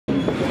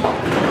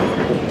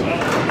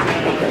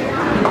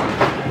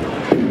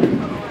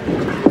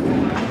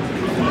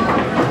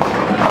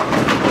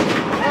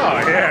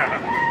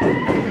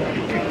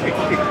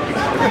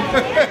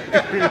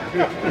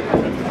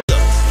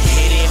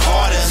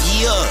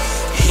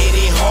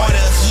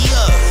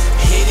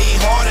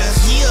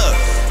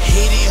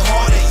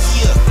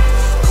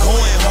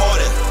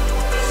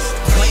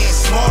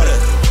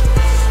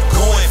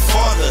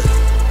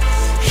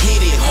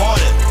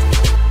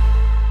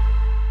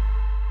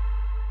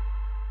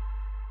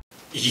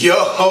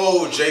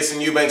Yo, Jason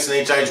Eubanks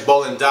and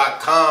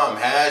hihbowling.com.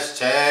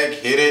 Hashtag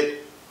hit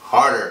it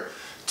harder.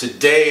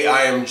 Today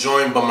I am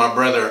joined by my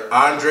brother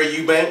Andre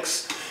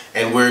Eubanks,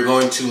 and we're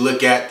going to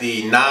look at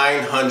the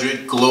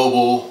 900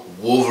 Global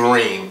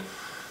Wolverine.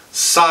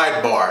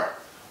 Sidebar,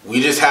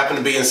 we just happen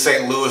to be in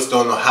St. Louis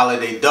doing the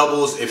holiday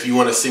doubles. If you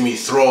want to see me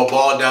throw a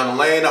ball down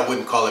the lane, I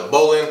wouldn't call it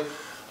bowling.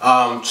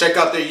 Check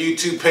out their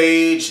YouTube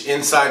page,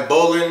 Inside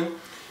Bowling.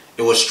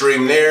 It will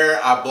stream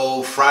there. I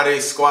bowl Friday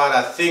squad.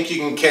 I think you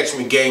can catch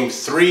me game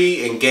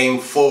 3 and game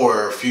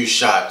 4, a few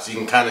shots. You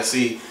can kind of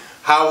see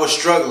how we're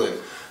struggling.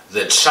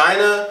 The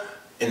China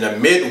in the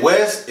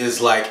Midwest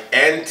is like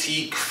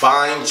antique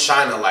fine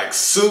China, like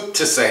soup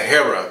to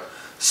Sahara.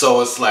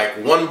 So it's like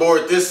one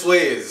board this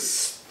way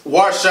is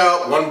wash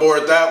out, one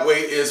board that way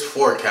is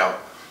 4 count.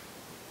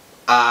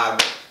 I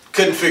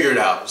couldn't figure it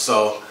out.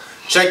 So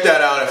check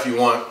that out if you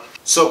want.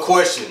 So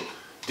question,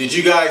 did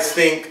you guys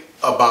think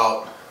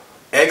about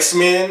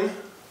X-Men,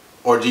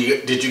 or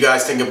did you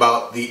guys think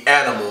about the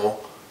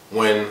animal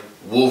when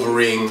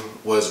Wolverine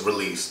was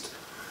released?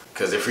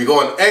 Because if you're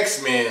going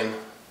X-Men,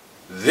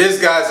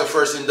 this guy's the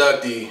first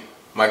inductee.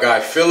 My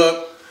guy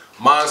Philip,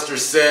 monster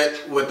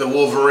set with the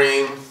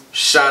Wolverine,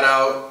 shout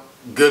out,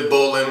 good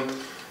bowling.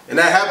 And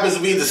that happens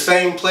to be the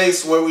same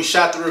place where we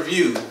shot the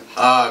review,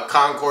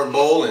 Concord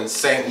Bowl in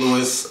St.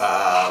 Louis,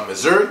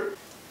 Missouri.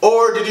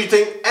 Or did you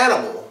think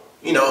animal?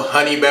 You know,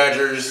 honey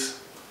badgers,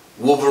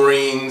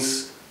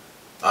 Wolverines,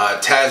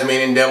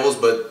 Tasmanian devils,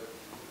 but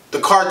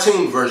the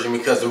cartoon version,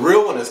 because the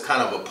real one is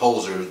kind of a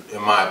poser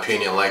in my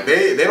opinion. Like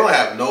they don't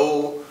have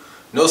no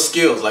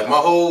skills. Like my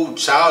whole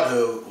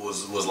childhood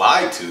was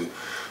lied to.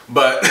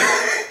 But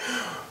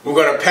we're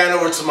gonna pan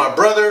over to my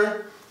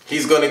brother.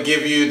 He's gonna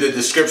give you the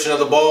description of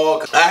the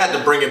ball. I had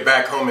to bring it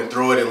back home and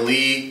throw it in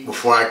league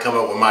before I come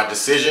up with my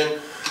decision.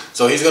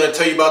 So he's gonna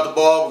tell you about the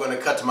ball. We're gonna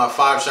cut to my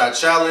 5-shot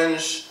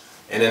challenge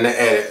and then the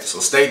edit. So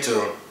stay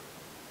tuned.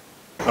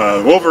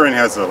 The Wolverine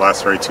has the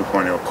Last Ray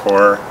 2.0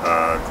 core.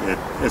 It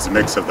is a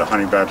mix of the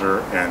Honey Badger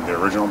and the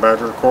original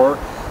Badger core.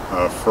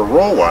 For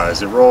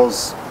roll-wise,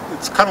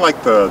 it's kind of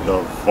like the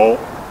Volt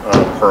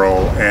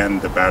Pearl and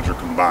the Badger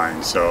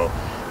combined. So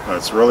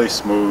it's really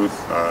smooth,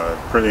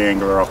 pretty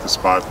angular off the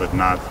spot, but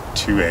not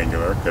too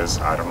angular, because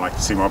I don't like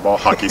to see my ball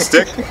hockey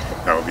stick.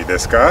 That would be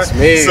this guy. That's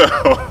me.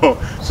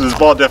 So this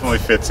ball definitely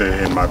fits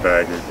in my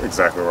bag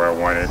exactly where I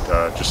want it.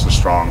 Just a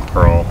strong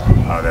Pearl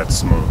that's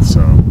smooth.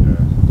 So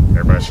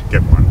everybody should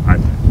get one, I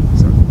think.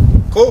 So.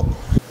 Cool.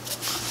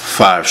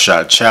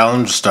 5-shot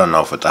challenge, starting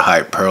off with the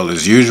Hype Pearl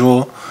as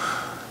usual.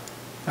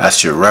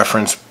 That's your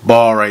reference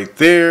ball right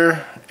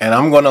there. And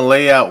I'm going to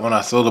lay out when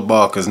I throw the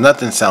ball, because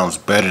nothing sounds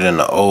better than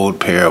an old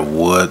pair of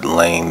wood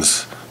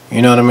lanes.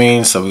 You know what I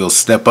mean? So we'll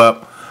step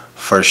up.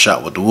 First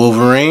shot with the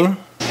Wolverine.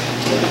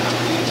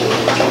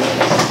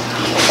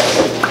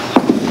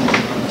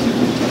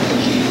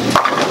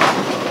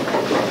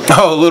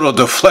 Oh, a little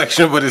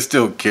deflection, but it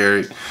still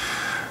carried.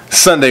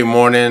 Sunday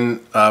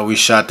morning, we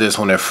shot this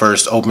when it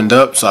first opened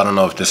up, so I don't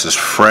know if this is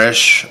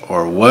fresh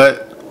or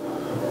what,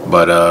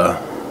 but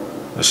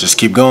let's just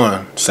keep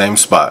going. Same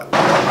spot.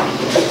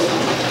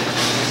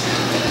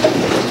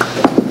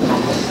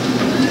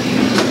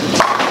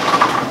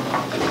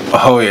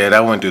 Oh yeah,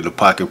 that went through the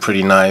pocket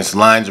pretty nice.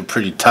 Lines are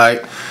pretty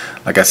tight.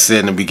 Like I said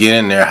in the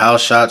beginning, their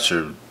house shots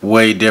are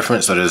way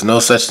different, so there's no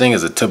such thing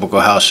as a typical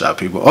house shot,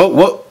 people. Oh,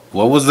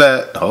 what was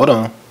that? Hold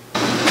on.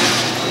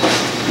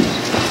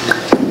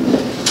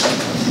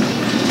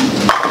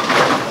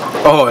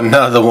 Oh,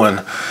 another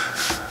one.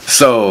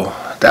 So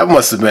that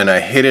must have been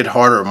a Hit It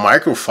Harder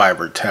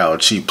microfiber towel,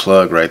 cheap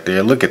plug right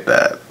there. Look at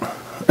that.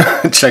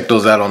 Check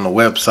those out on the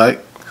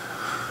website.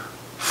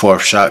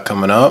 4th shot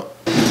coming up.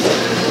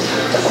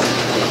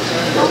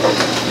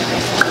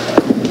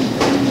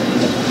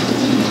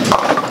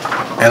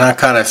 And I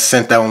kind of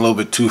sent that one a little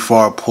bit too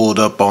far, pulled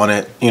up on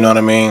it. You know what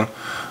I mean?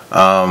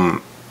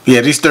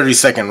 Yeah, these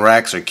 30-second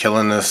racks are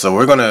killing us. So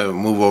we're going to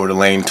move over to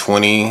lane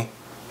 20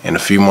 and a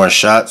few more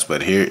shots.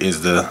 But here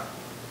is the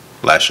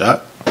last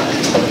shot.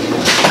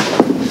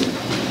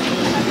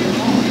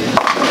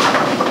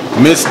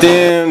 Missed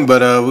in,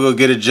 but we'll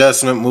get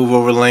adjustment, move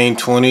over lane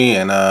 20,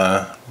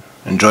 and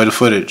enjoy the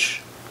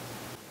footage.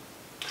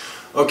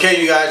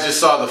 Okay, you guys just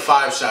saw the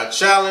 5-shot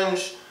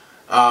challenge.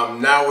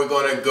 Now we're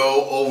going to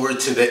go over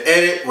to the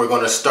edit. We're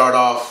going to start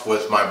off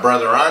with my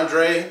brother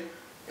Andre,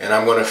 and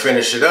I'm going to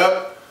finish it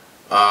up.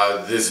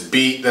 This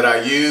beat that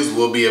I used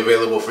will be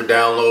available for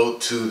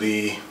download to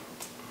the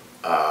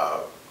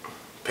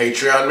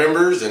Patreon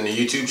members and the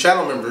YouTube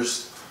channel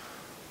members,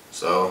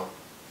 so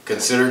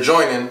consider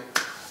joining.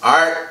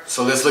 Alright,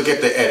 so let's look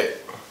at the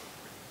edit.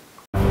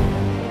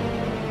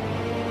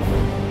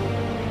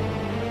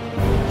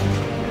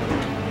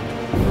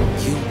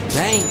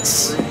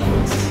 Eubanks.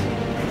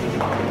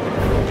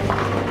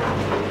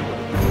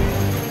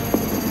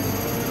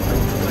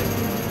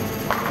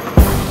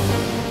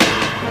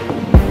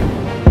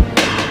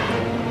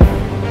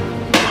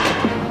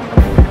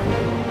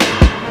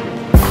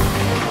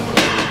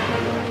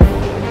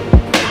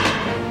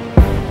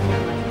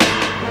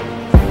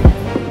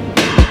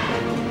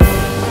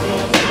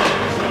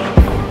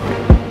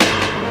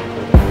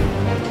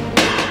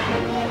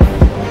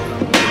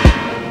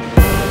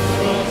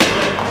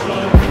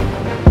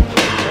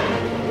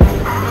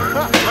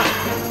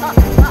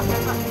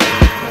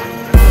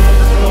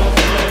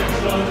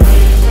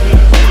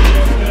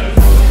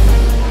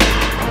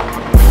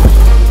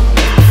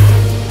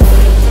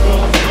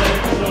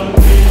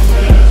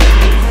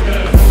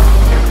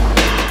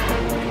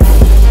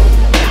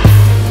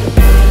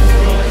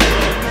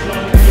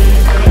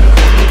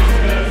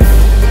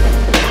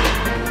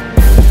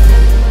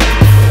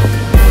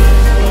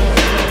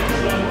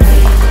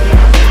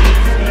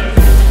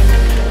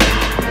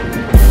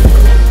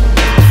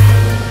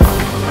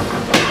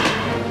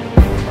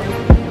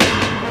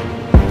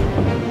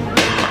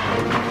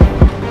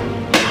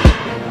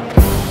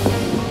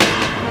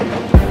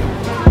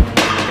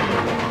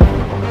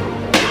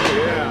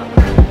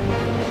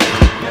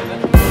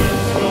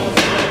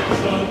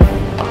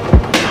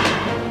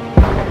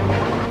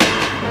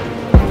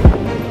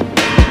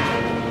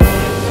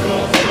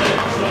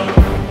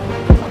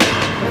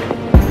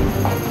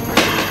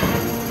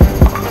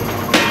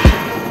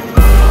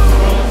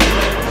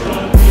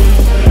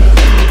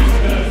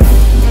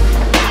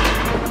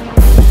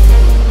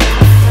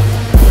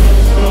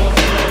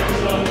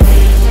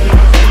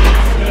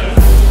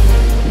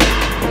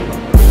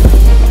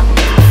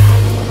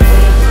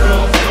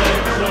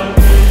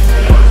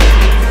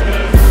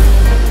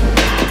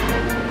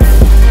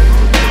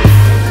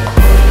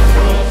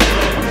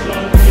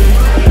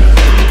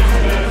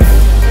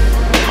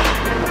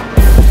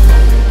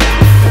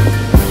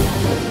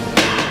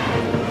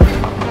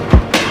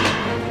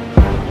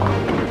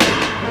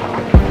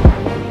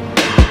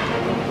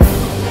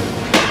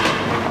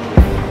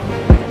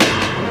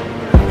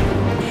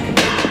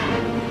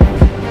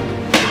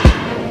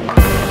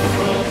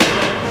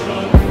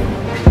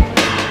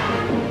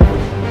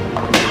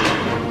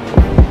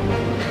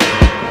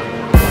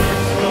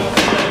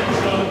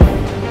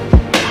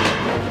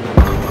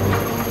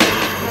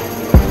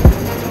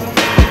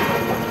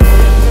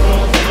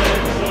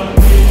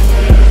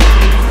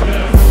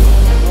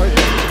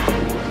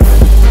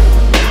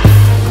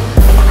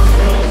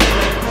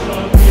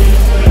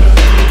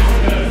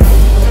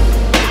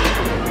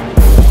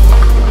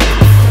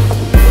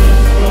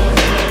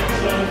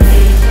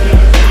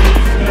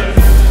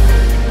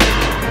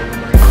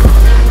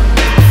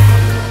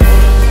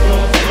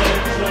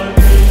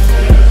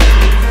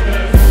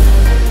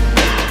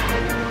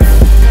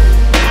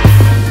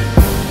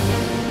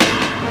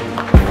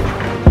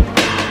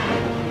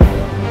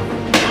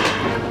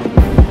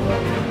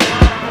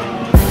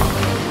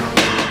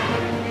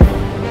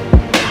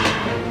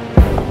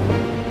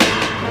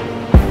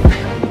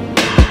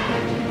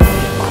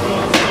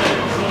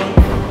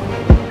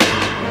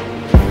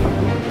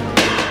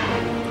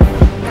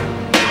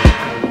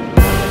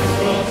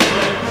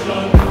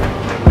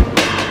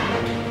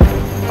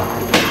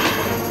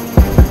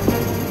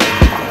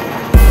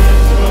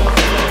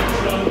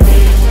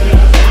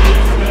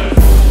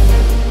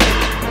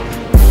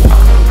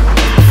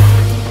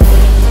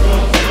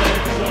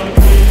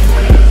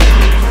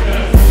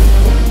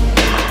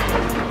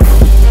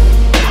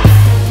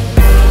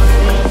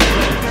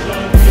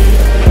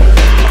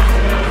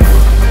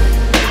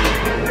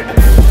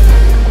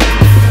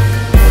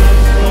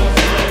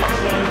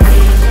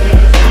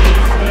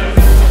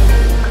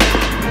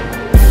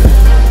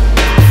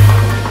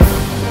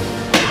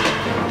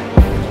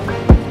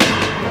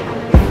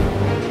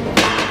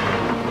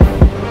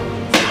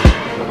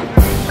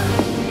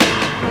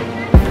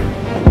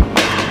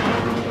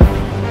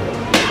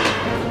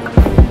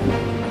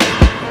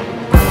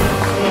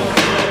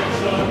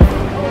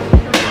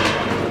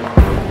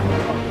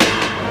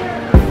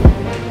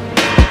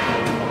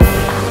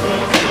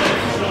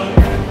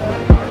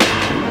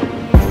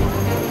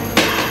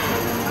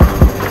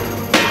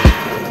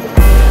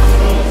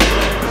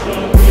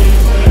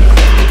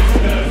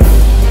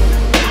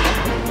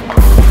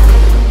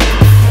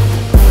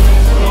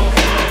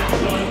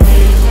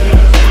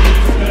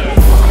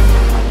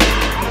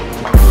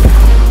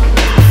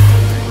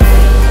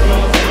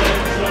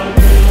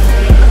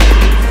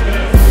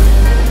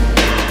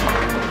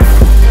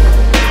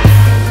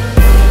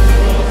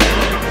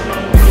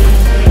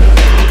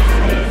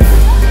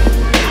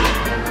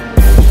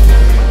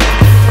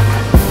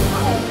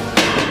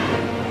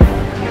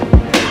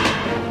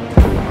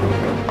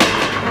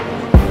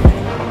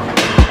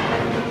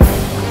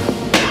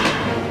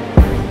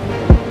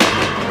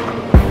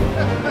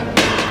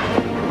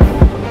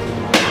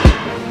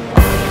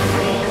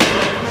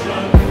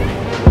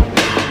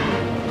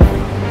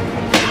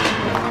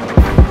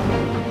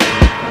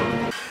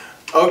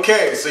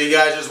 Okay, so you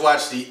guys just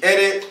watched the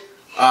edit.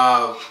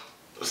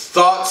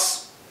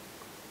 Thoughts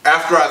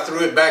after I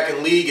threw it back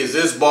in league is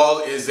this ball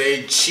is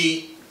a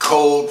cheat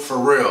code for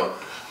real.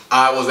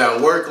 I was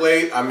at work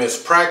late, I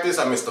missed practice,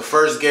 I missed the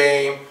first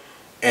game,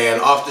 and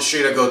off the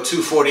street I go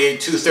 248,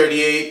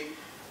 238,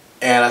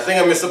 and I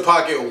think I missed the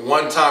pocket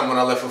one time when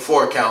I left a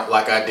 4 count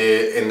like I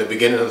did in the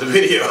beginning of the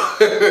video.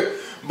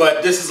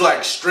 But this is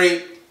like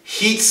straight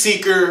heat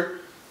seeker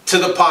to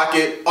the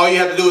pocket. All you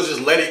have to do is just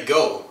let it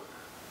go.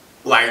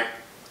 Like,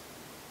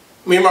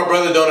 me and my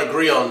brother don't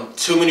agree on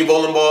too many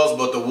bowling balls,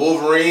 but the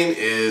Wolverine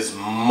is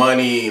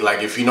money.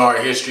 Like, if you know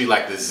our history,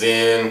 like the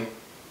Zen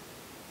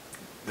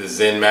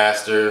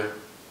Master,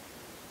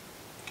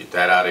 get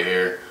that out of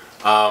here.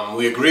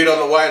 We agreed on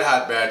the White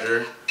Hot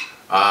Badger,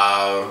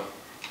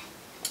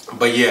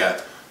 but yeah,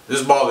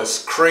 this ball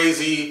is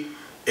crazy.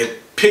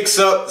 It picks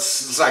up,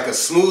 it's like a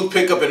smooth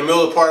pickup in the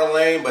middle of part of the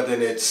lane, but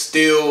then it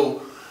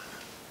still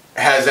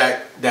has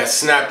that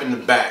snap in the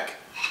back,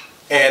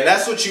 and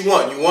that's what you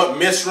want. You want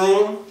miss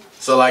room.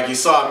 So like you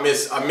saw, I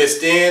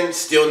missed in,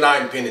 still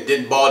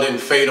 9-pin. Ball didn't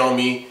fade on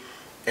me,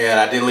 and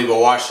I didn't leave a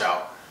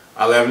washout.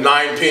 I left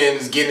 9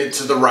 pins, getting it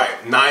to the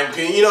right. 9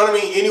 pin, you know what I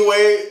mean?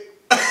 Anyway,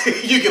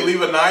 you can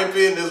leave a 9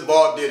 pin. This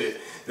ball did it.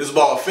 This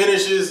ball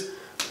finishes.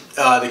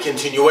 The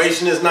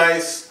continuation is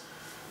nice,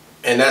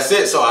 and that's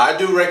it. So I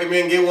do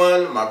recommend get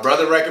one. My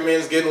brother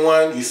recommends getting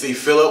one. You see,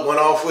 Philip went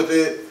off with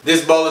it.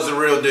 This ball is a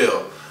real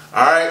deal.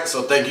 All right.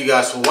 So thank you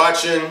guys for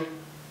watching,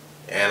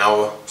 and I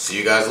will see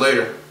you guys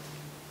later.